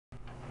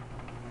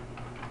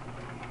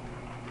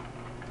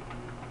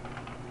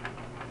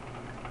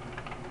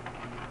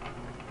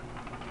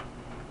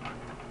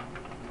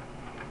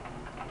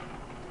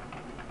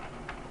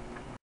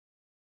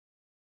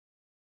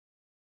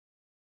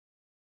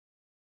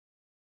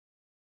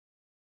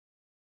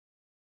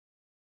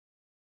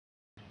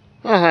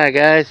Oh, hi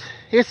guys.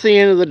 It's the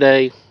end of the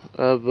day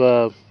of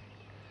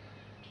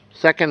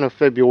 2nd of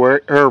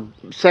February, or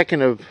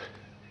 2nd of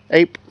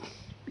April.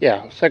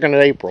 Yeah, 2nd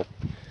of April.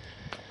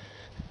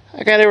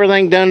 I got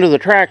everything done to the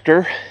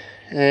tractor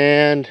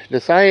and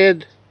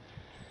decided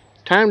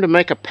time to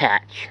make a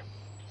patch.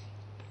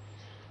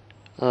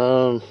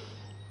 Um,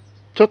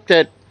 Took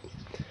that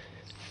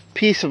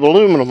piece of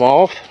aluminum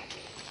off,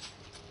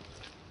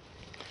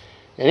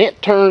 and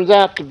it turns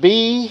out to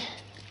be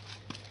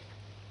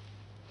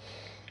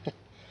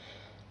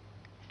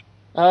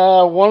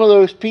one of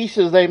those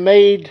pieces they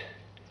made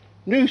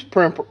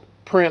newsprint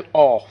print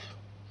off.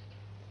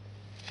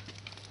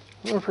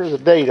 I wonder if there's a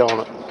date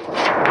on it.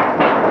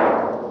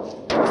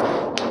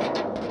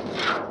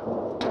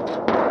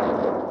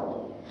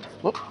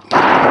 Whoop.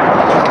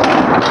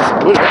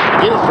 We got to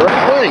get it the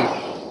right way.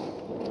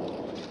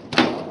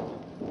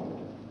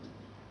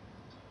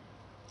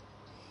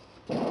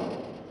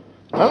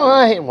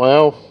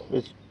 Well,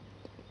 it's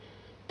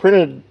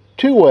printed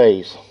two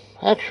ways,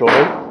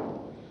 actually.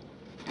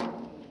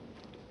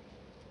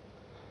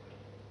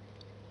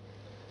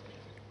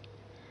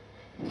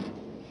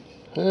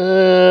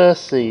 Let's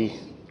see.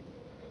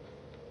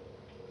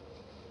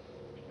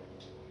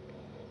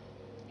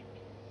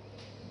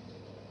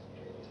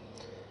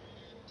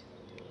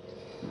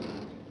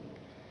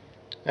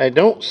 I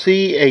don't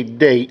see a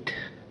date.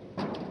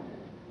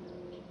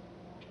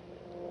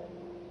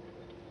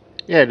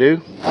 Yeah, I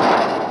do.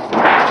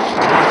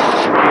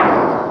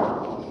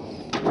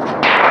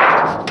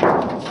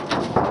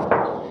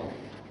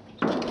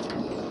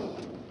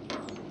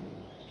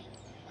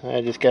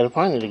 I just gotta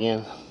find it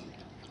again.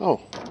 Oh.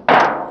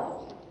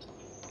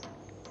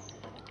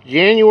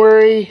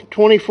 January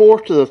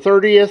 24th to the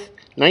 30th,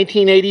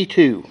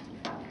 1982.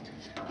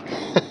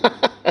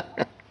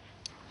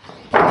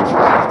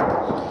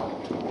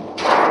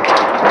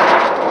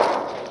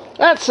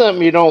 That's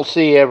something you don't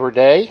see every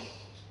day.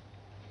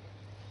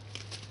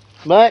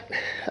 But,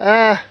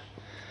 I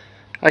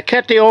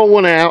cut the old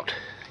one out.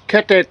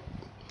 Cut that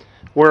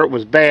where it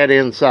was bad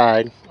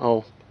inside.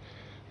 Oh,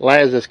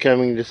 Laz is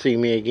coming to see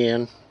me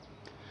again.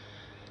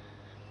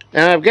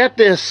 And I've got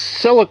this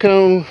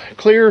silicone,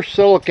 clear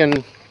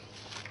silicone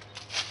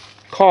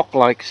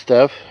caulk-like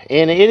stuff,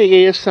 and it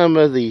is some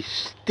of the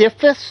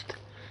stiffest,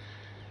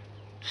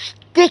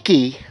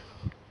 sticky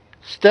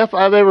stuff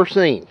I've ever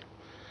seen.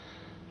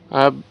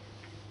 I've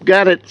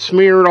got it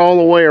smeared all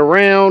the way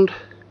around,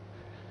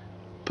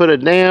 put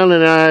it down,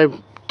 and I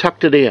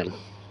tucked it in.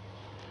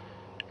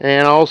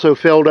 And also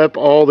filled up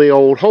all the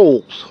old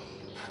holes.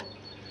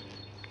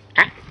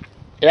 Ah,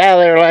 get out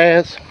of there,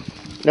 Laz.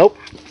 Nope,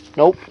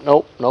 nope,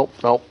 nope, nope,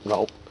 nope,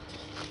 nope.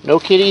 No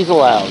kitties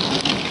allowed.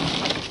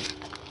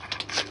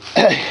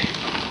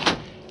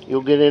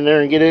 You'll get in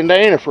there and get into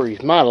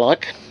antifreeze, my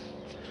luck.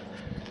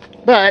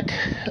 But,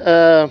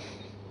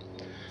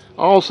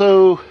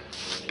 also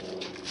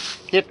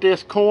hit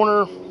this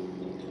corner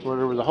where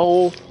there was a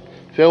hole,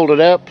 filled it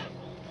up.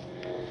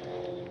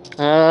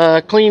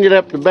 Cleaned it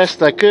up the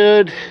best I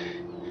could.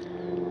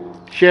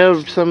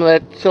 Shoved some of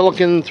that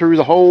silicone through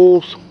the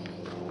holes.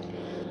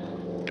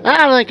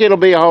 I think it'll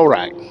be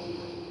alright.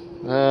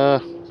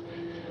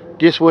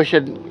 Just wish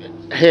I'd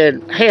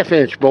had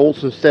 1/2-inch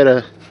bolts instead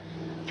of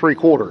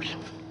 3/4.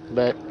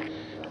 But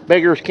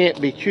beggars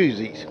can't be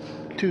choosies.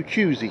 Too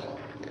choosy.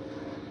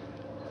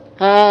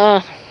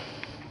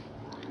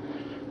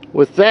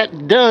 With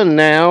that done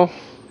now,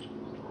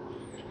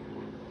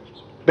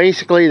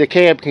 basically the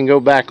cab can go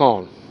back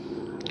on.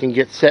 Can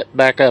get set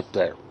back up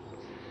there.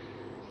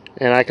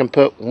 And I can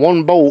put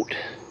one bolt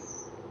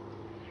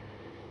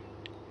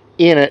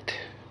in it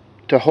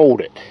to hold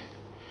it.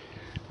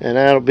 And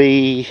that'll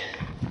be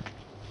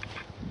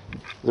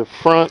the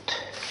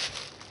front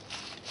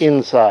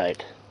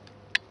inside.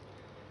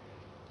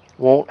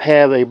 Won't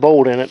have a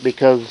bolt in it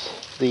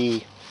because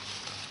the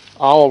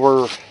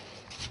Oliver,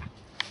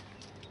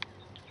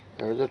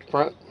 or is it the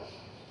front?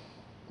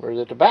 Or is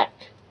it the back?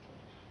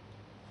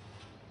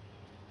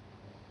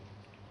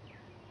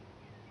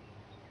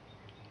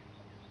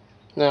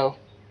 No,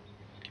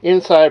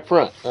 inside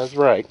front, that's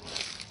right.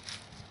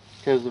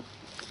 Because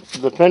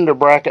the fender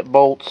bracket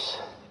bolts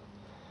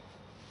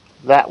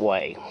that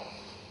way.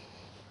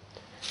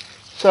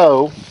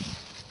 So,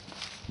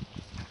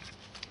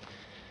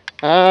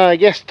 I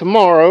guess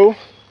tomorrow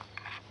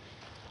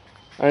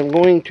I'm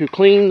going to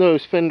clean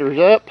those fenders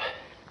up,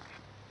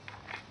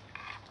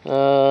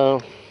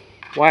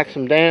 wax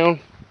them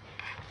down.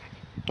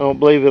 I don't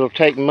believe it'll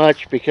take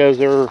much because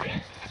they're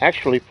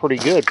actually pretty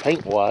good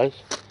paint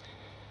wise.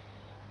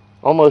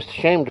 Almost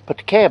ashamed to put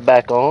the cab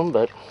back on,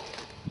 but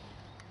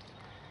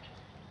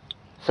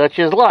such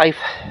is life.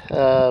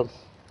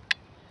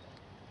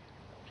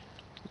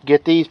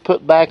 Get these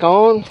put back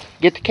on,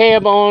 get the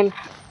cab on,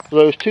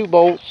 those two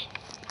bolts,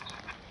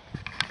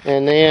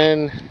 and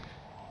then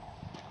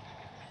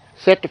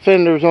set the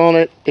fenders on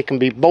it. It can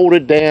be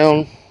bolted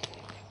down.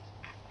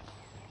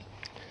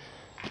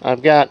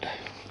 I've got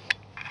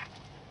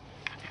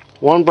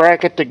one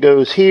bracket that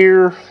goes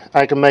here.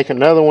 I can make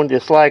another one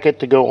just like it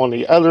to go on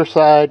the other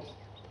side.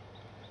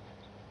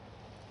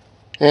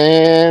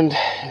 And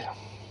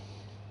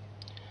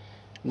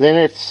then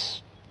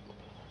it's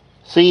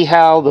see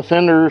how the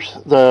fenders,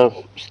 the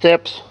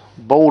steps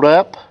bolt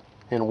up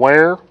and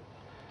wear.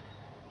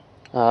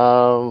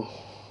 You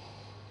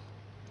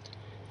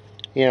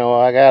know,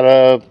 I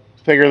gotta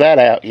figure that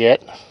out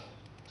yet,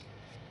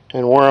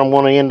 and where I'm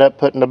going to end up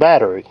putting the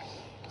battery.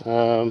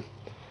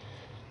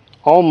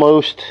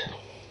 Almost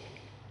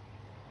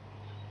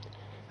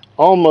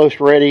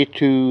ready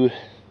to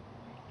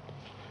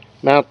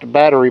mount the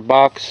battery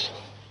box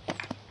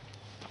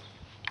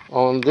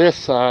on this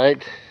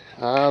side.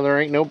 There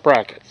ain't no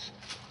brackets.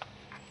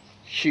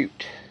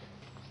 Shoot.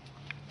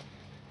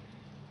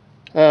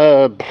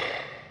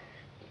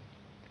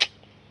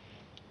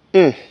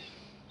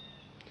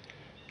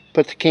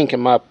 Puts a kink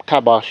in my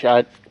kibosh.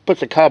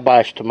 Puts a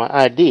kibosh to my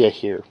idea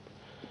here.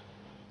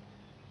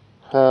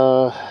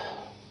 Going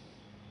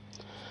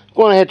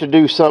to have to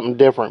do something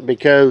different,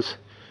 because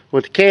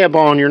with the cab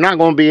on, you're not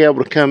going to be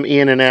able to come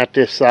in and out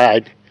this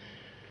side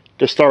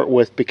to start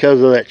with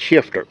because of that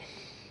shifter.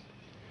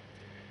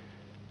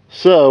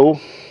 So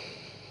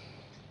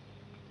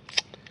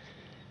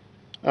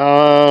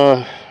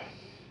I'll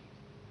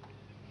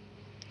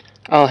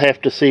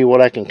have to see what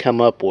I can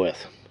come up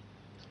with.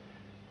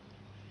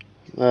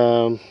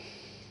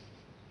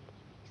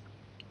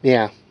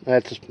 Yeah,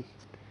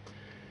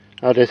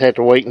 I'll just have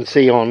to wait and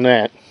see on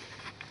that.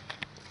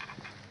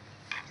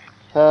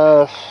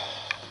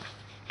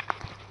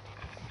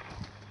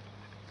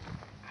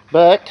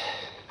 But as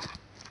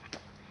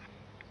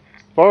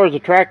far as the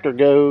tractor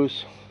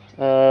goes,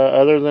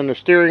 other than the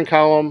steering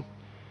column,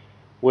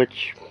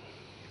 which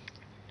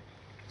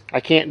I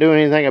can't do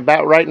anything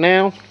about right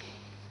now,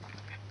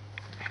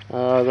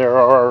 there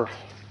are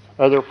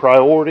other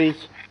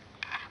priorities.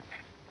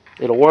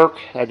 It'll work.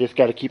 I just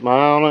got to keep my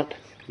eye on it.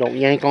 Don't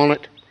yank on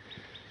it.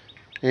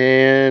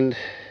 And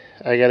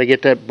I got to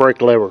get that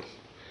brake lever.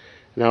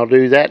 And I'll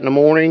do that in the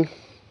morning.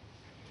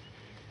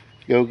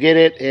 Go get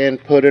it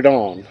and put it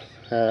on.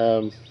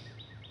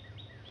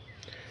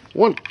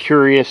 One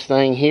curious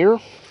thing here.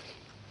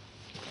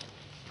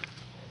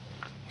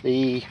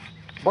 The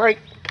brake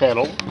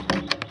pedal,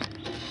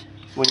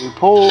 when you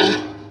pull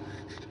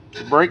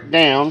the brake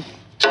down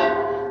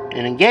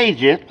and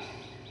engage it,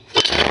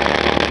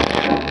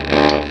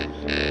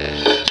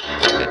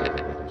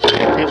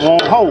 it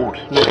won't hold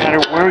no matter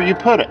where you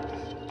put it.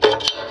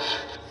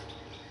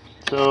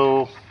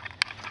 So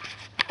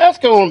that's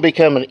going to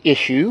become an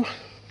issue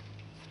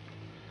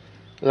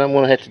that I'm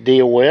going to have to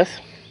deal with.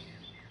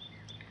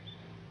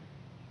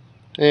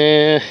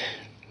 And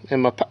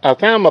I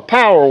found my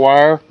power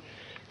wire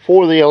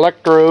for the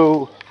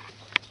electro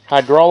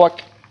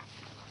hydraulic,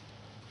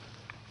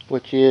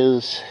 which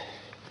is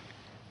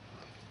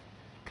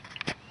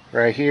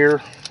right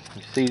here.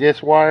 You see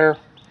this wire?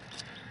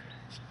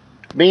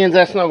 Being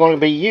that's not going to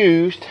be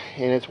used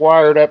and it's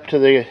wired up to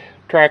the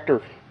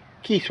tractor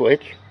key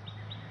switch,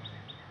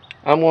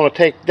 I'm going to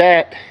take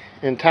that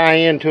and tie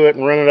into it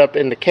and run it up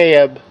in the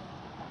cab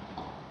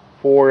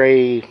for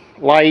a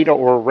light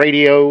or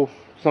radio,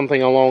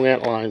 something along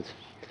that lines.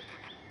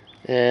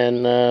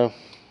 And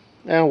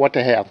what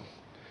the hell,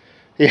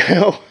 you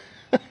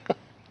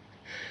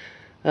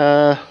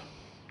know.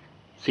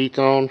 Seats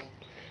on,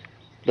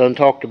 done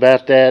talked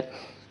about that.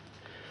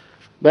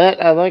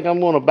 But I think I'm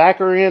going to back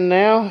her in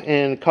now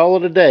and call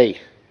it a day.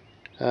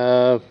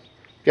 Got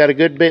a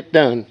good bit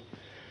done.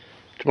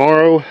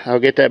 Tomorrow I'll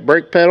get that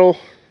brake pedal,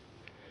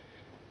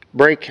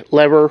 brake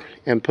lever,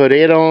 and put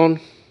it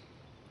on.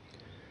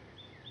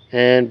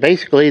 And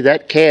basically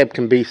that cab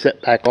can be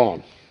set back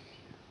on.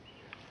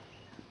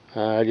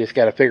 I just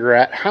got to figure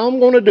out how I'm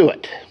going to do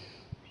it.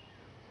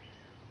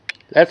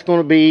 That's going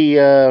to be,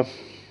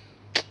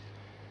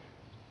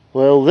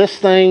 well, this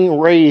thing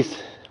raised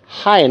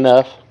high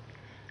enough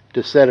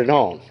to set it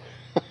on.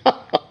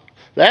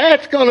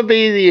 That's going to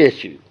be the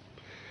issue.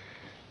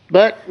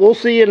 But we'll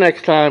see you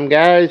next time,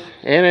 guys.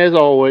 And as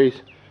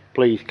always,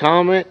 please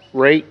comment,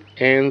 rate,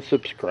 and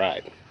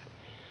subscribe.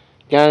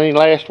 Got any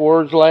last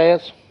words,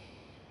 lads?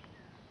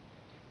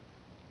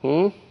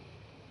 Nope.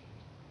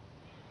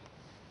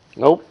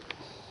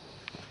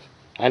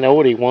 I know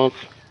what he wants.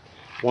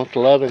 Wants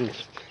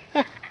lovin's.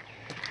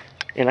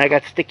 And I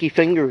got sticky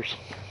fingers.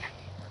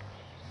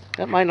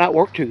 That might not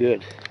work too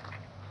good.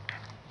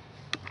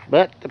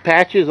 But the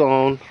patch is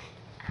on.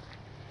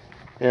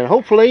 And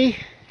hopefully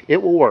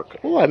it will work.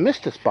 Oh, I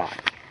missed a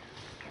spot.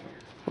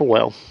 Oh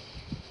well.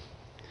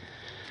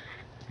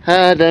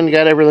 I done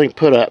got everything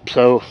put up,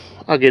 so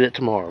I'll get it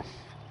tomorrow.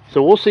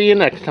 So we'll see you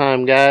next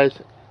time, guys.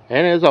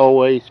 And as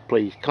always,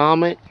 please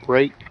comment,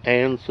 rate,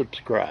 and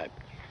subscribe.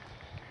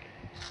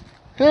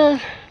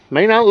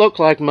 May not look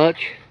like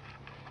much,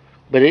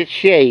 but it's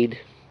shade,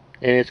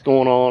 and it's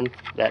going on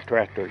that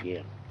tractor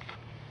again.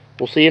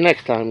 We'll see you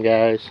next time,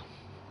 guys.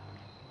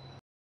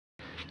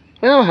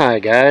 Well, hi,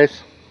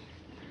 guys.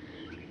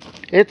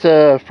 It's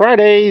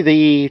Friday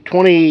the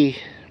 3rd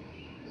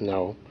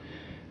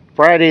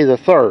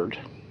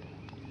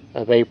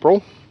of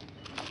April.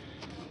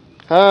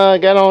 I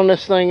got on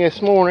this thing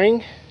this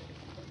morning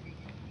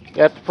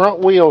Got the front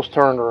wheels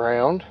turned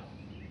around,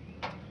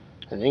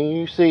 and then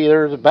you see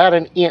there's about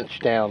an inch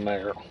down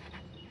there.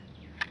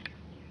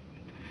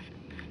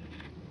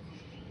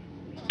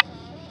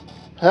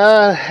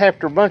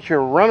 After a bunch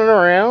of running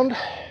around,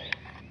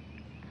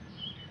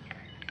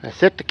 I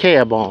set the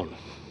cab on.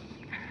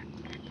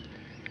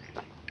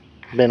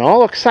 Been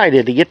all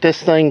excited to get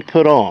this thing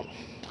put on.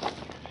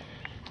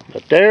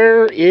 But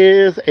there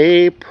is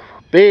a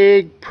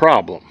big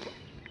problem.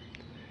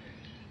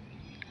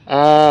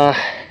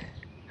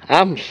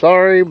 I'm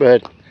sorry,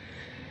 but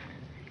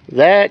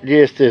that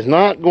just is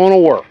not going to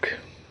work.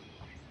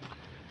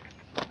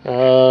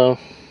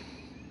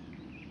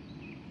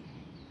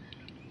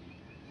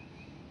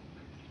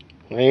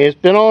 It's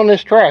been on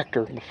this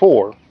tractor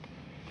before,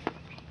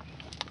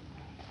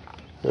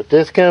 but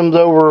this comes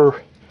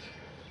over,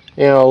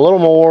 a little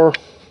more,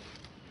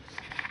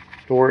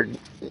 where it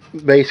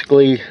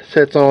basically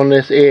sits on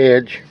this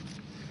edge.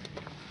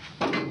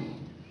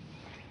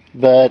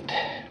 But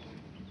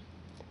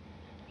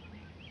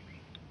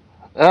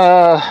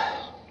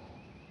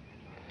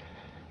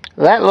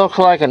that looks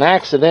like an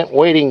accident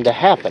waiting to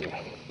happen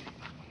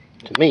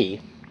to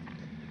me.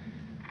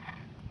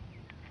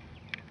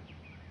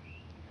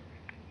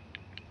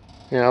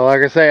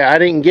 Like I say, I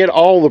didn't get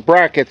all the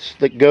brackets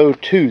that go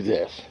to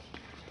this.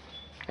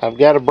 I've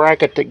got a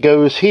bracket that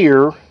goes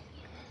here,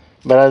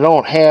 but I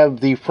don't have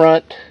the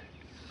front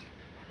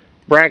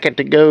bracket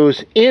that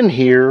goes in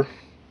here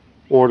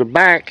or the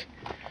back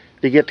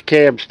to get the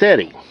cab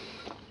steady.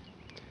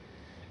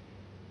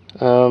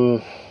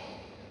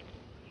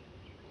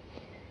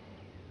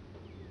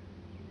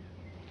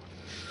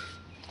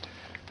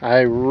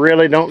 I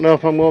really don't know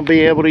if I'm going to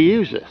be able to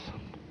use this.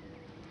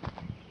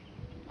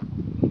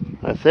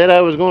 I said I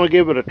was going to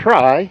give it a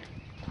try,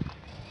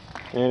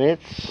 and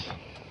it's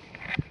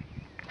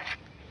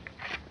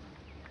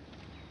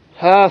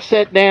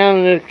set down,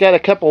 and it's got a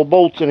couple of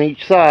bolts on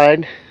each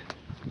side,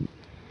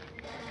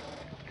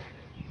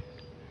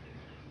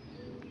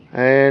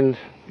 and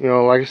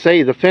like I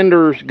say, the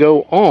fenders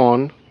go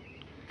on,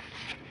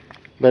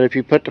 but if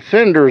you put the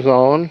fenders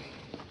on,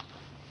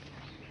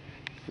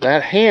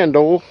 that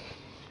handle,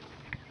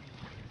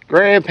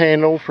 grab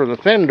handle for the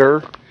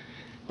fender,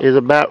 is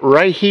about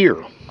right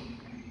here.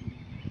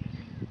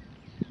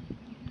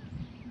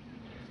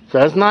 So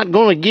that's not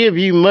going to give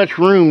you much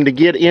room to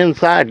get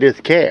inside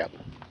this cab.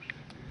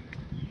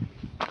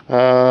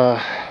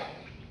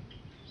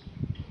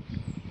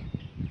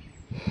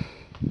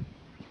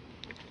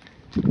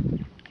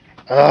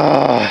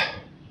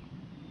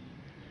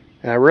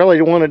 I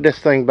really wanted this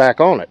thing back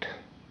on it.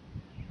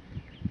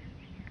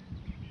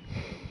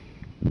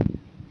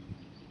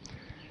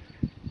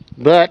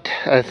 But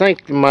I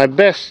think my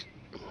best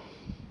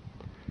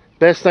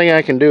thing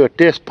I can do at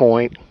this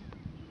point,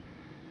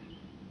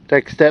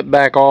 take a step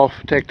back off,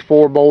 take the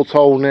 4 bolts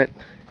holding it,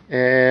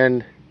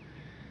 and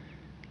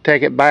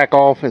take it back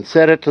off and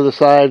set it to the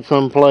side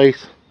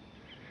someplace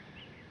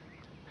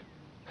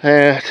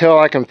until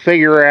I can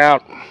figure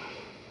out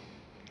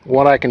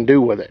what I can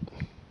do with it.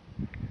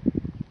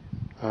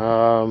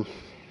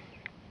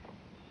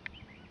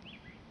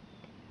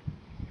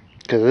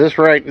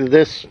 Because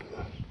this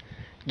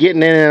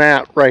getting in and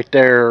out right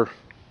there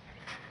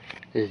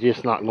is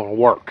just not going to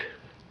work.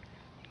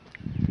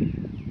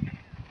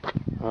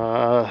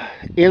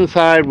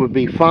 Inside would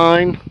be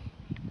fine,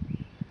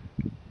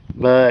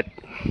 but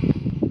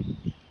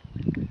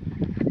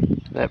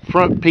that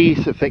front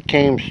piece, if it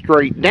came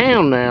straight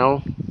down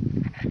now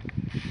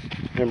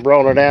and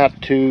brought it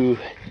out to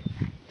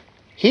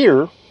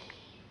here,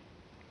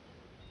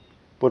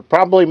 would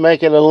probably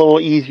make it a little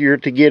easier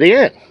to get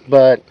in.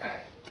 But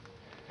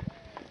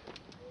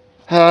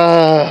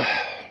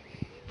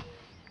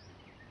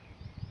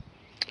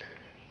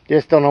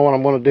just don't know what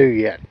I'm going to do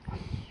yet.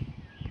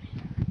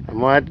 I'm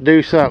going to have to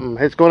do something.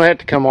 It's going to have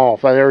to come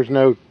off. There's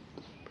no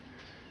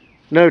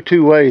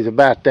two ways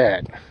about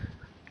that.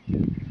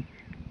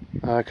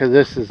 Because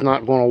this is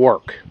not going to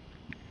work.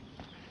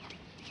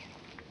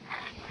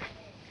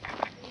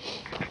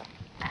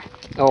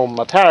 Oh,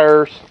 my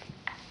tires.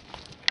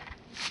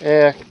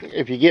 Yeah,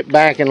 if you get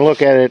back and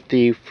look at it,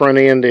 the front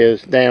end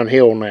is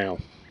downhill now.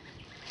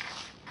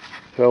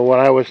 So what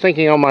I was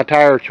thinking on my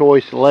tire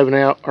choice,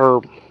 11L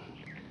or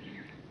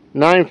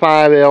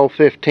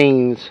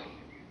 95L15s,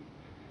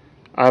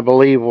 I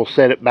believe will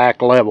set it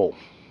back level.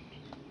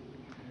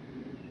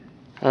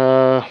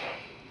 Like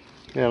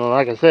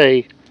I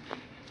say,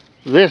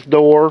 this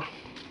door,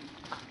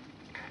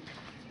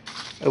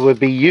 it would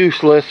be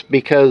useless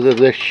because of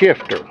this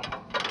shifter.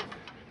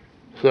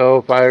 So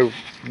if I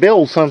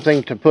build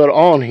something to put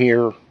on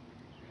here,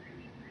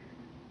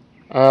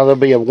 there'll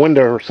be a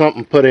window or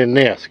something put in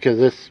this, because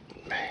this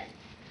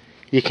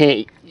you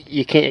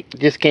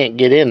just can't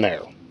get in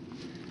there.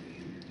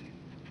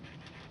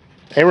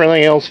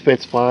 Everything else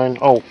fits fine.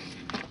 Oh,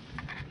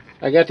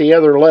 I got the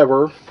other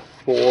lever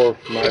for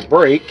my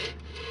brake.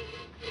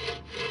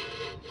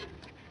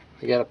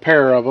 I got a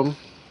pair of them.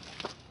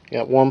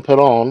 Got one put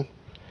on.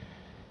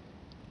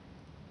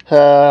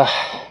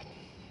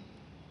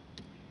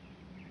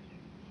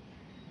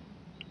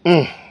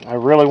 I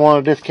really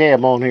wanted this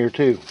cab on here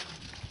too,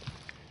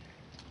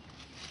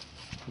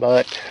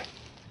 but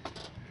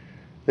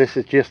this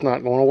is just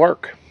not going to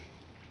work.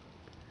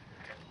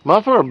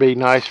 Muffler would be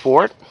nice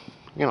for it,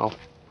 you know,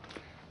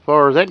 as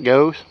far as that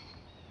goes.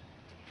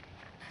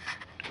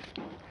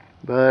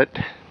 But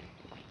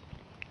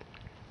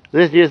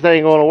this just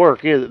ain't going to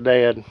work, is it,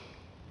 Dad?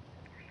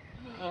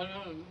 They're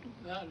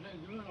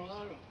doing a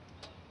lot of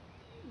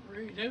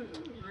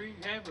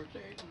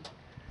rehabilitating.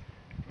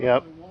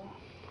 Yep.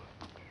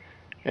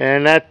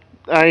 And that,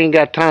 I ain't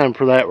got time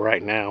for that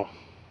right now.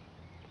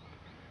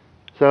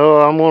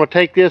 So I'm going to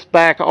take this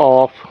back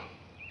off,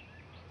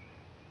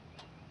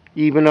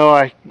 even though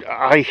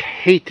I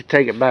hate to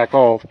take it back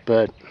off,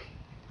 but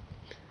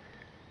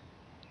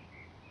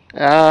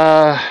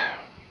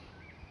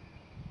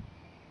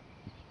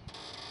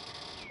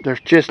there's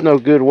just no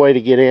good way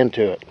to get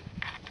into it.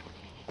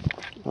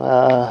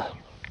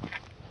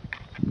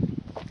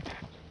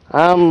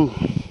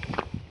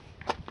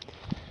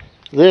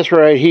 This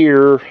right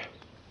here,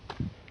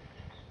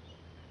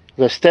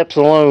 the steps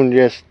alone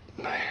just,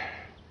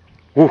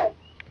 whew,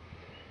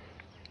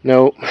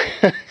 no,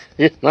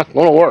 it's not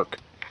going to work.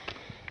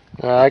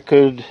 I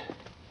could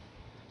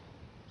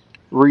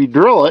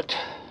re-drill it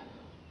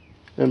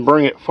and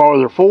bring it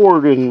farther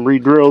forward and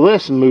re-drill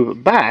this and move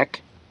it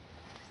back,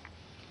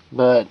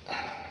 but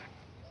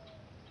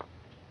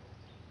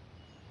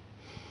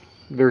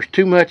there's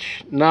too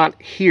much not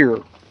here.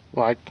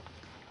 Like,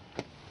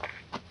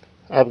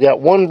 I've got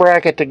one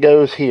bracket that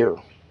goes here,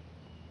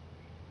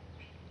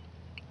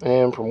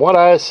 and from what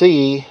I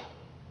see,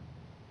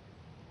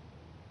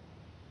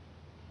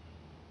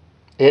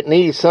 it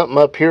needs something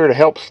up here to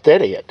help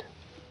steady it.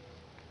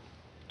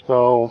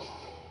 So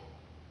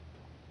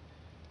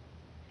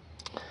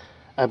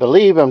I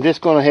believe I'm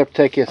just going to have to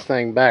take this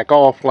thing back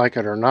off, like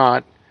it or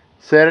not,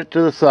 set it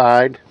to the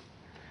side,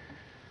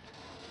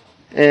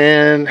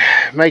 and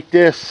make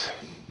this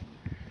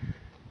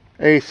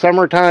a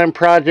summertime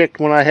project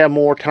when I have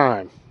more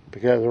time,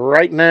 because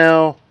right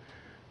now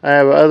I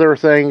have other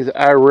things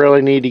I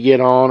really need to get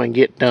on and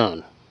get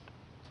done.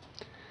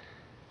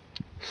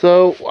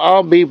 So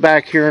I'll be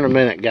back here in a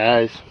minute,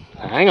 guys.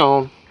 Hang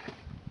on.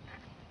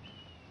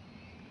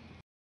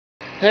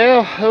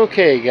 Well,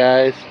 okay,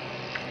 guys.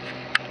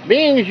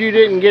 Being as you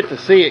didn't get to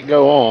see it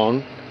go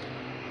on,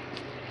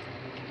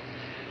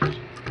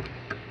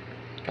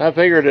 I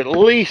figured at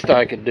least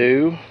I could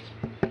do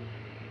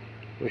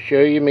will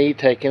show you me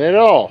taking it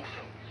off.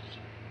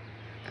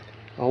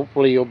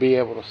 Hopefully you'll be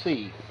able to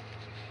see.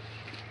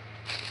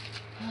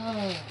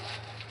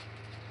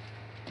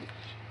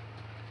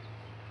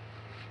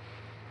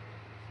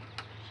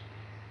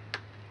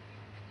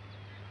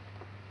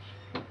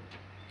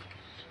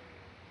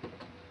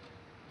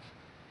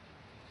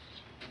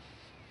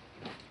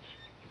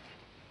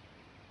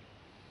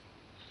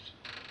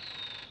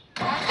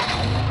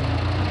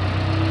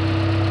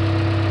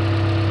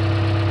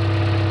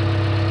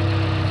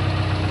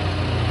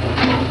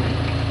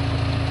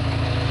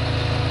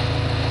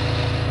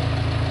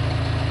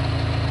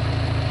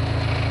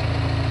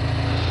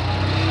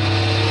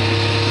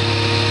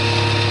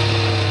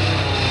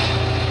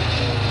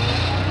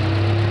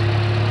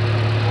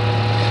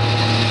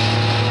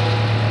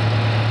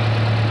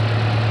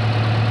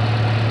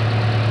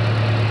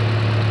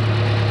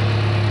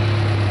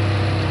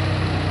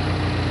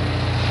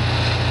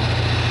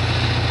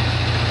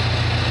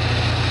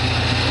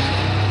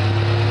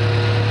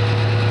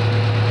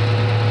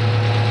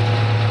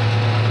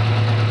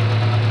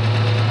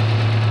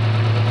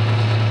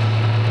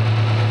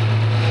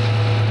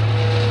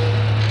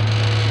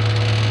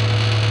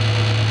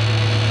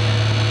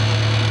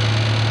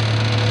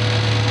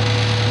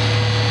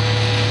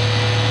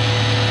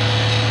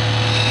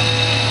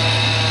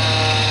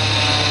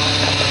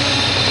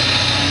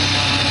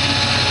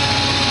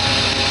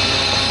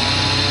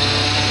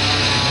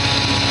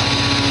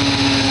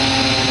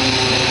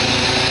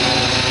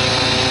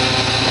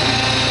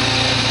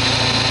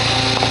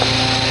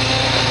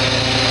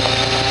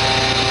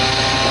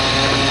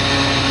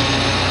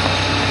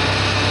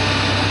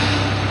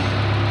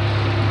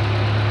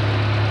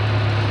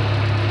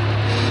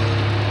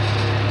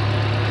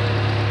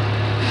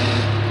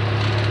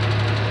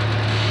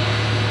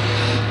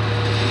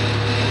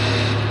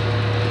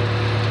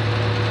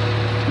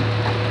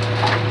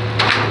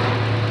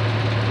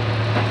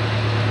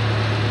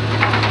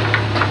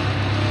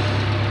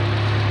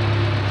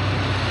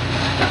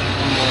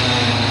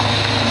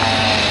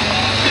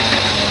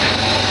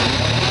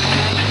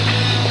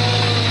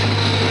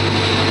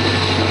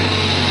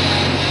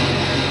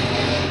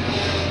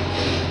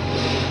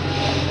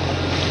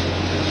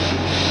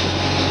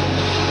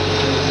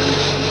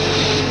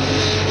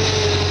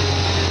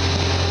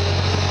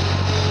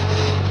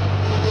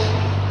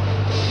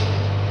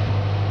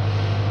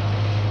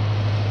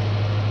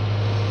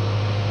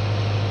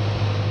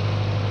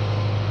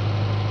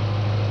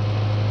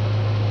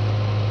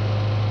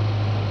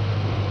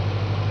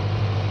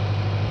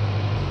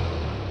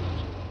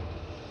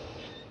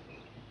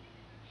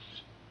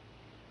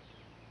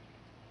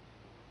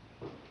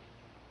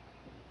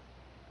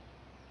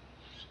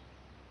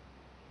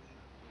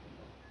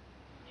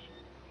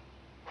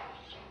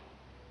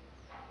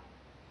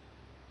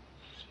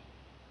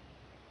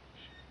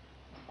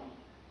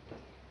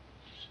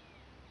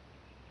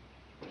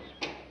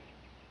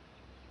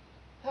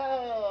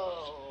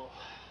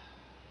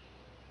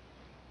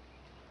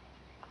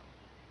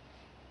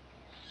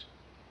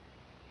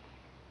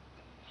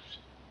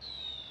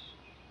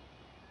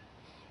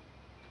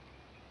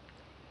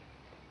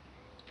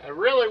 I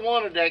really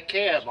wanted that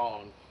cab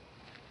on,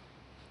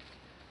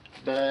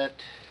 but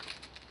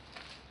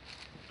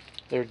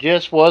there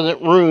just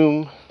wasn't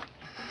room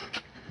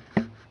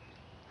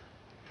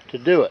to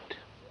do it.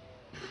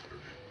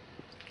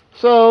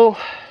 So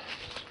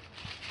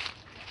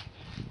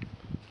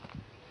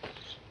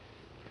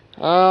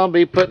I'll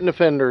be putting the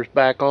fenders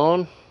back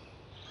on.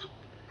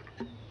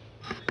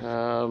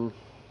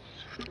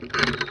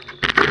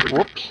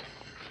 Whoops,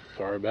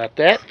 sorry about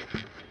that.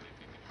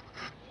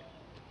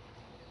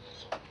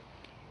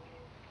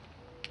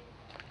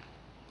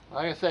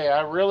 Like I say,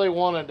 I really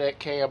wanted that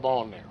cab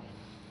on there,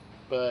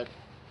 but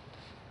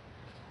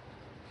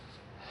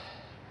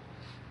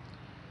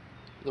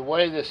the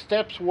way the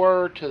steps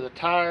were to the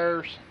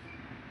tires,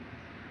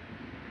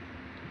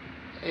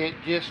 it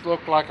just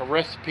looked like a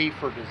recipe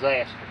for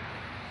disaster.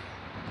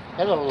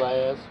 Hello,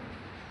 Laz.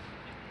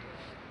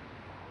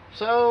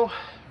 So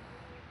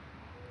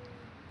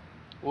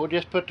we'll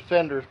just put the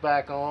fenders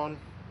back on,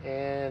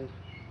 and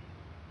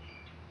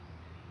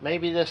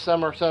maybe this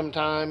summer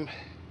sometime,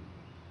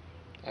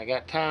 I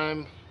got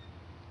time,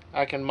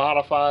 I can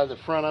modify the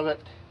front of it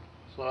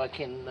so I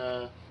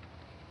can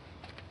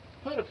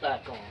put it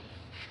back on.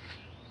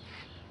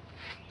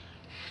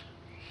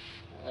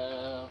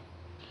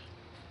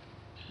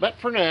 But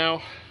for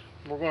now,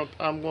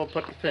 I'm gonna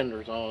put the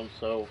fenders on.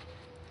 So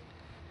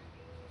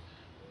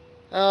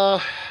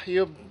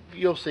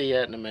you'll see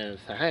that in a minute.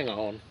 So hang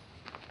on.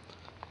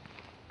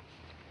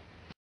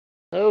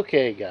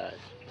 Okay, guys,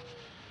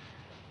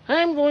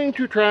 I'm going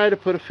to try to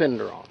put a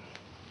fender on.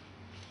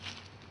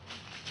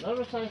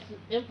 Notice I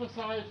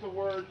emphasize the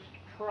words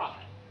try.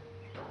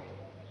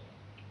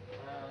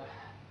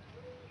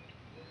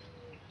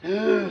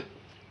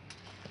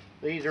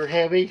 These are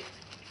heavy,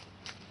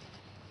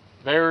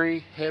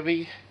 very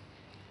heavy,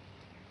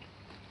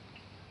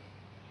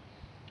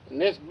 and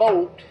this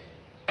bolt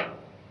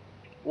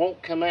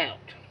won't come out.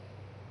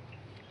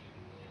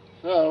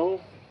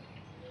 So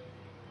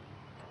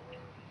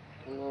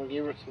I'm going to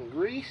give it some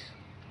grease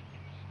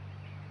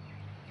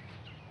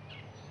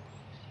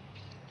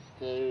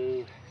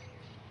to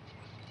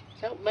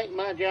help make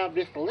my job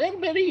just a little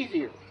bit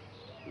easier,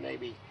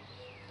 maybe.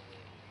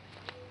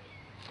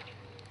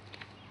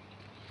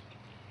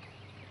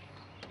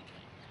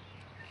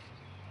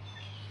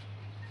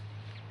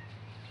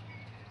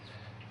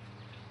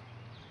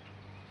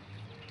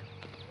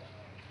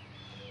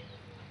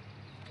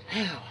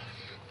 Now,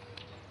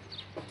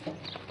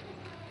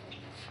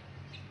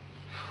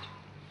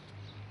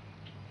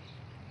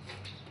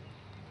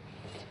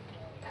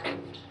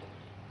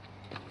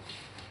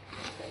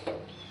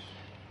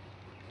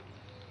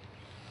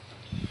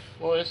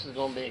 boy, this is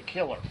going to be a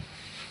killer.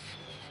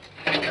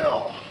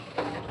 Oh.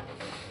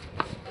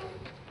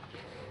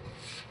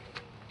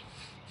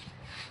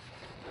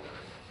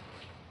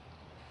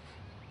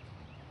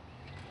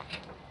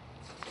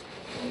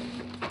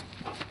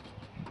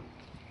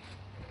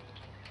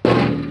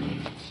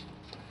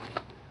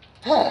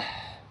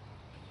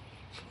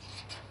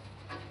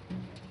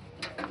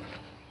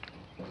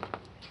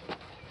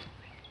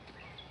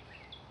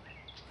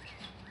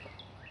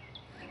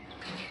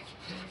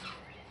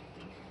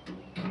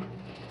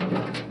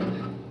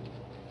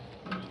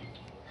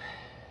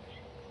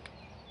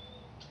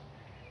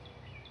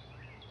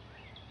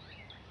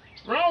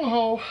 Wrong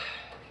hole.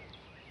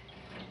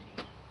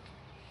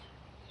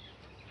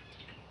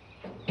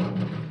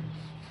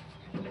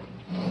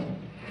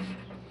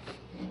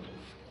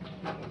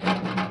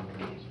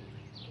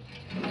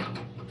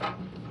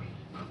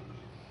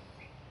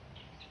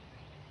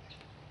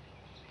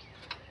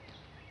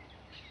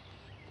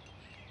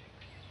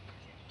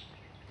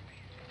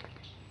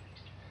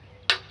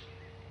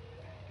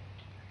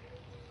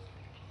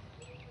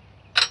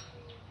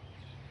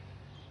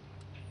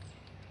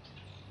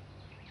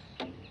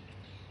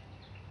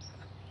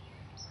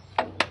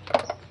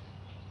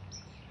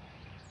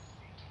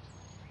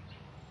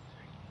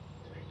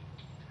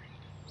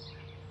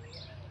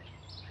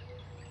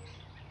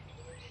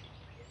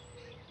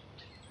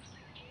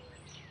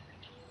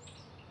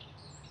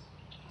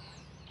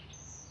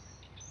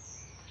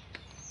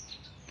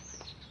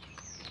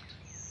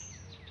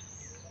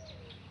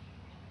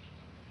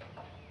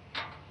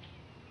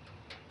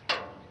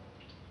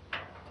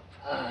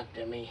 Ah,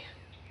 dummy.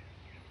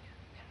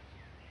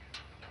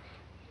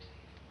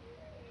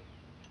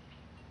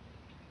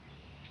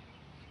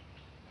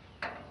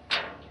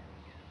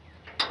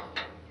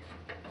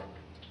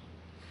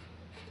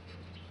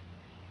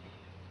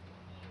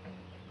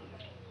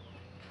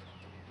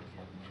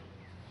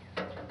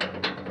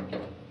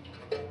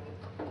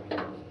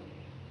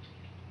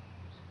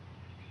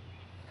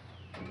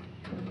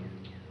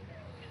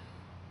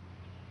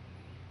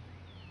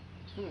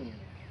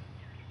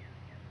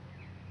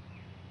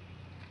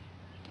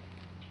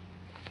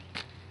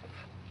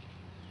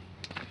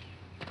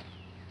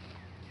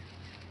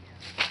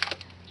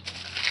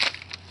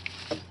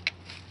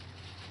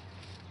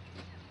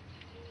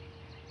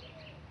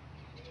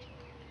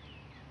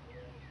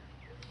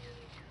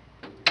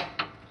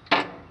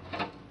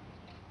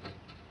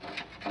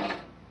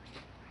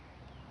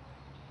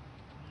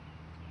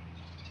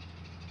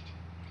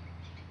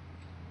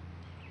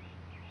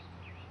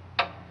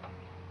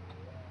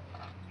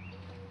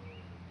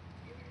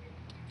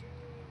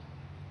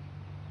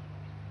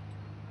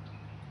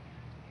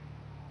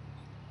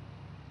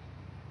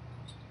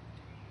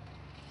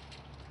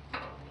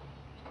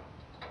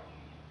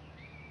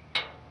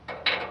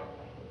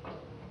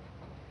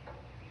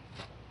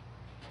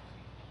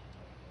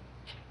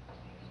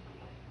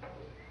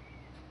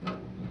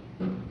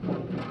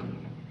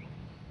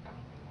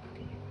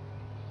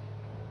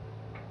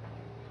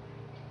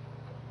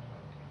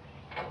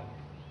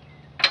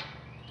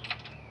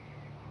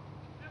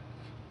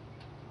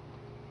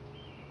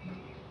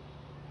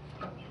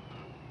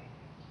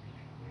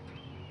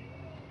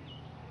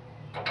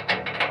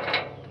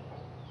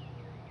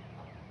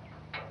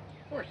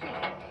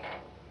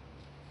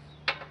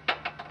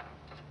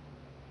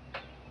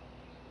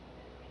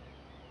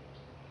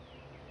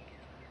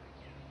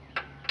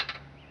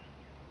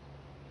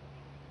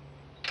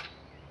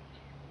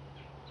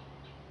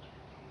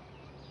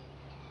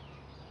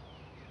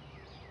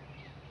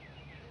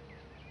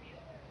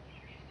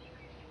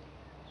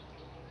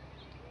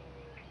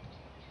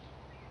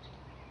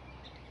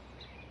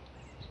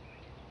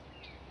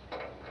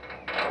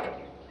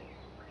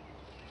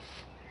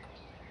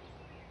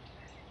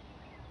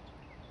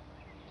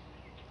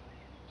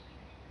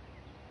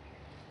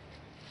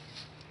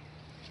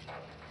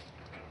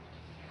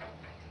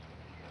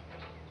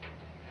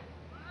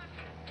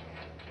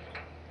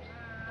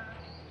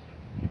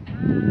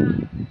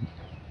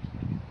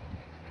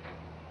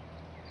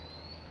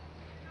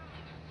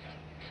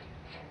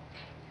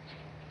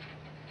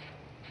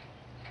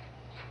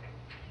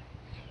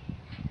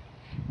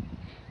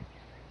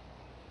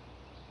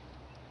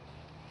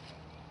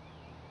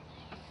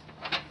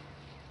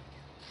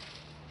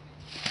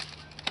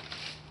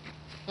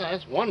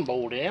 That's one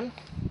bolt in.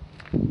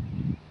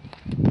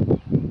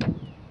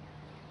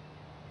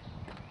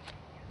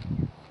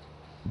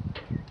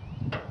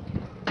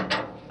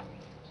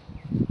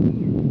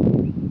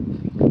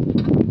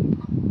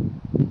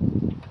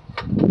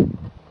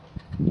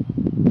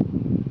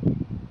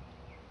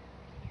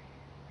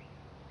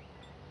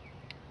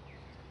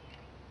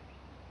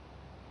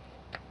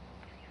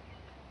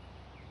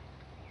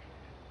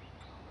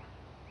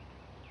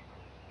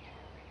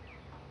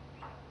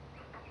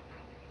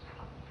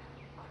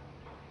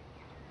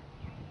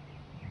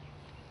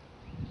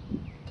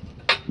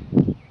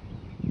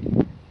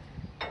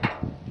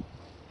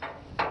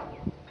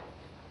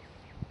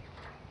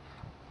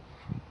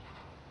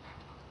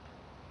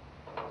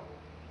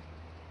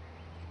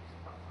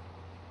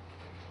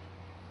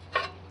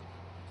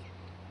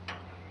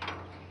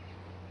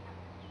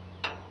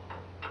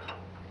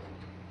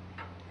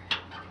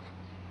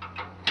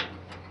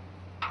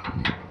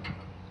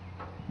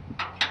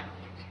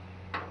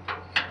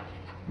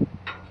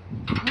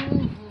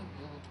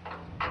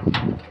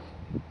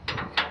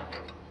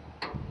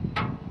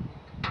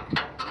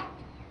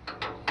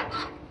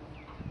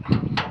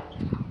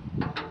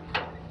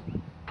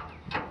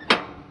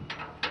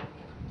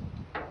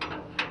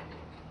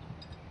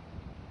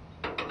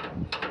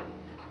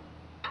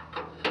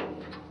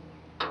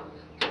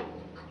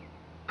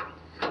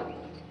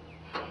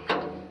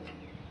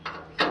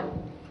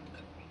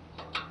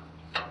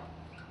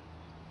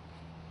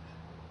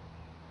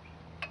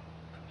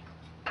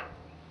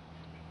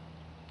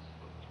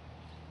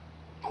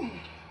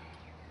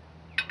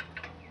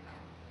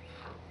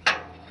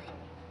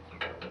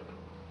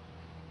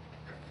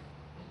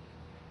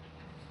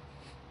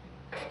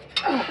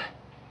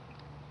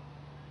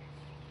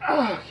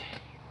 Okay.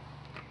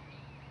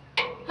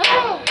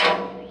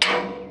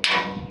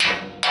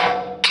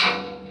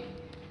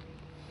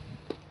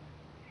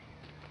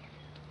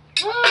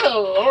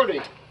 Oh,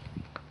 Lordy.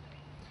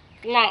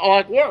 A lot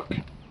like work.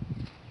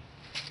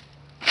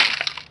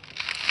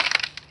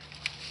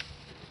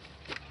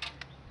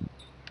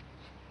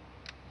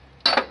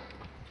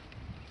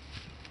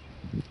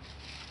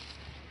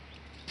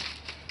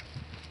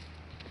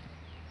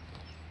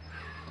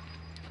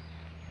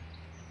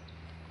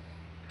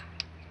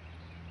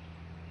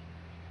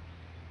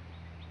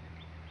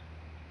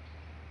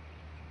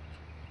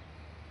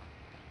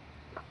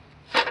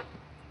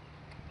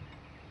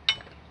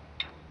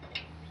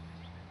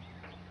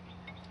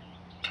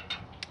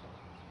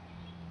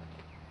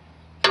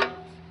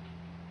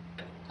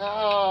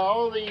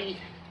 All the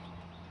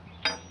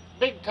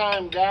big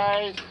time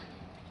guys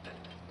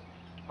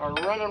are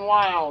running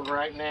wild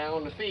right now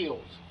in the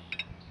fields.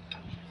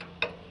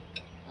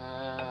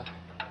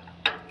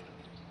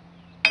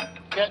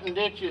 Cutting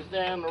ditches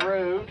down the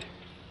road.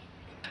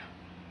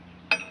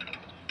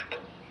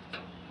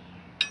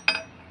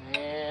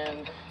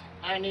 And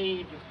I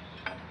need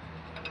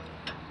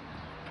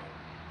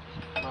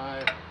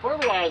my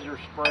fertilizer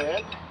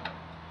spread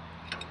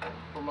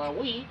for my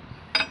wheat.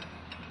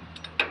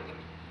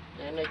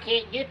 And they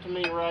can't get to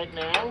me right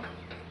now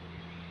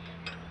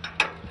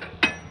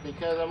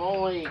because I'm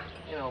only,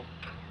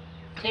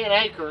 10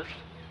 acres.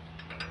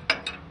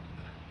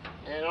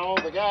 And all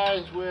the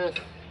guys with,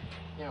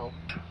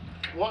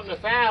 wanting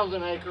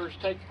 1,000 acres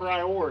take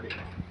priority.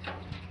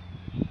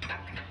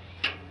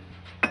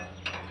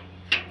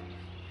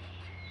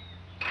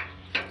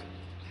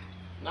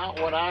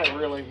 Not what I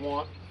really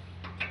want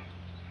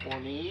or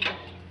need.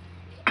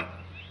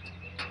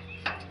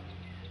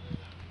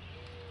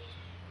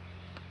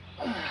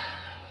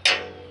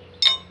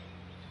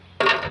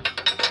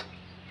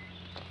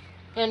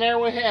 And there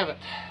we have it.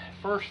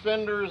 First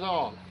fender is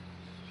on.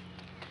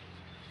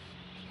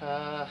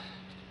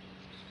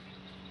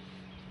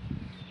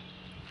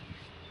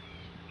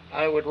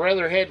 I would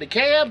rather head the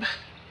cab,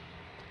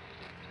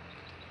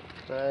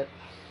 but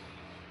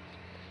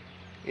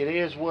it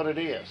is what it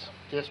is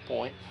at this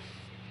point.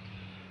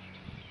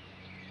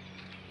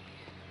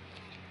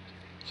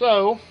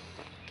 So,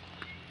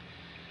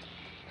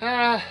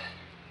 I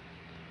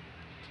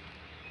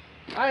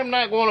am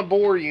not going to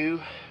bore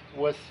you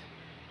with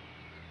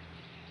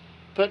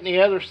putting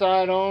the other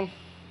side on.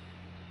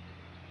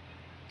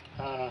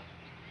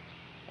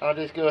 I'll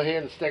just go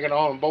ahead and stick it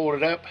on and bolt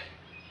it up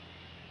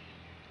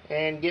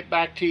and get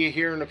back to you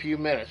here in a few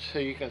minutes so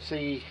you can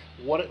see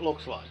what it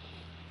looks like.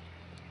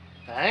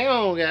 Hang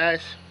on,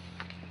 guys.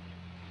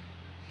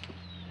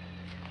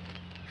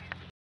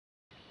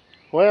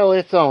 Well,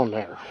 it's on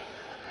there.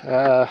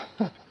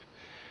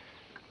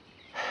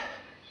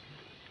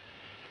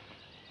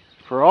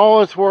 For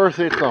all it's worth,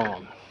 it's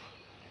on.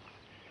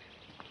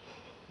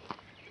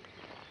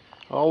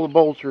 All the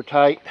bolts are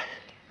tight.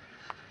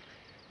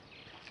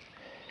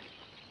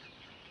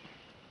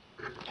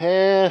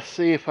 Let's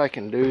see if I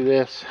can do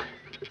this.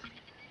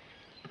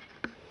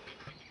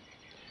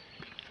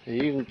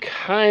 You can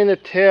kind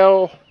of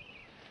tell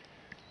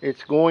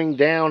it's going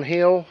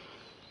downhill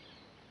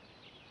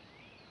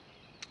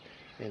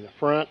in the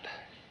front.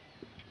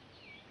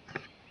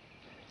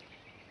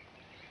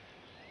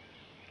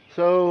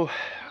 So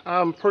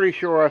I'm pretty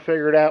sure I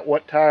figured out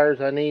what tires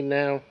I need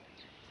now.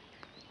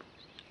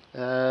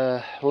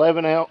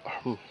 11L,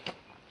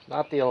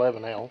 not the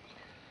 11L.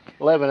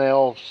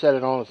 11L set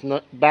it on its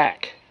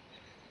back.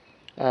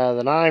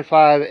 The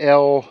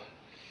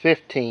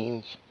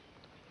 95L15s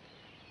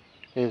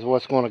is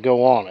what's going to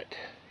go on it.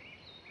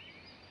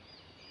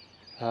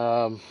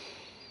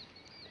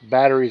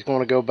 Battery's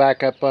going to go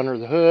back up under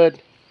the hood,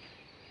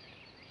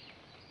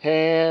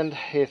 and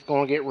it's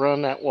going to get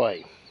run that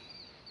way.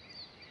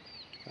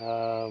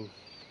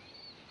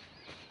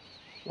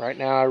 Right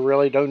now I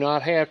really do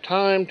not have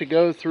time to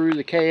go through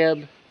the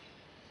cab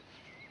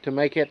to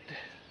make it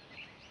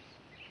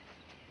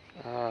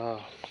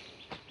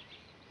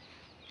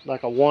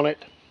like I want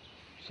it,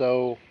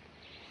 so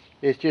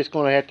it's just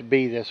going to have to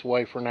be this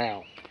way for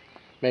now.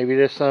 Maybe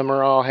this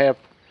summer I'll have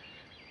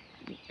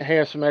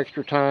some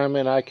extra time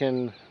and I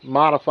can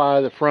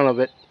modify the front of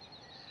it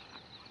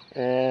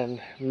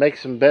and make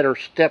some better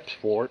steps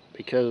for it,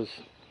 because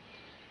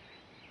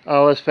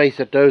oh, let's face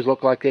it, those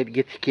look like they'd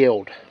get you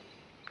killed.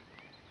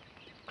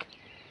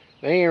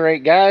 At any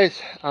rate, guys,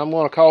 I'm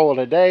going to call it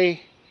a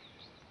day.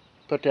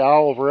 Put the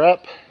Oliver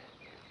up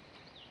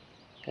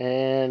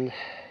and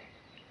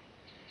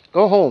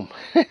go home.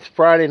 It's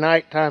Friday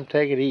night, time to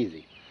take it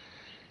easy.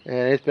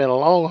 And it's been a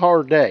long,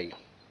 hard day.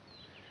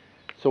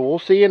 So we'll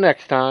see you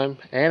next time.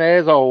 And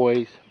as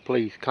always,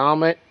 please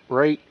comment,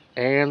 rate,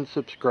 and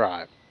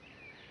subscribe.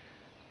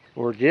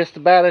 We're just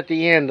about at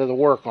the end of the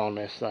work on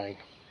this thing.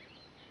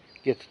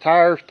 Get the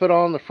tires put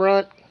on the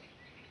front.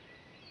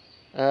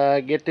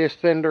 Get this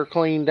fender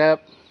cleaned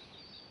up,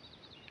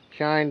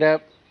 shined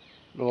up,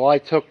 the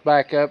lights hooked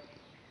back up,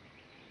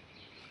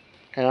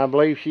 and I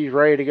believe she's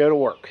ready to go to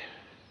work.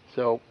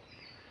 So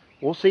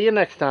we'll see you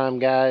next time,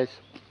 guys.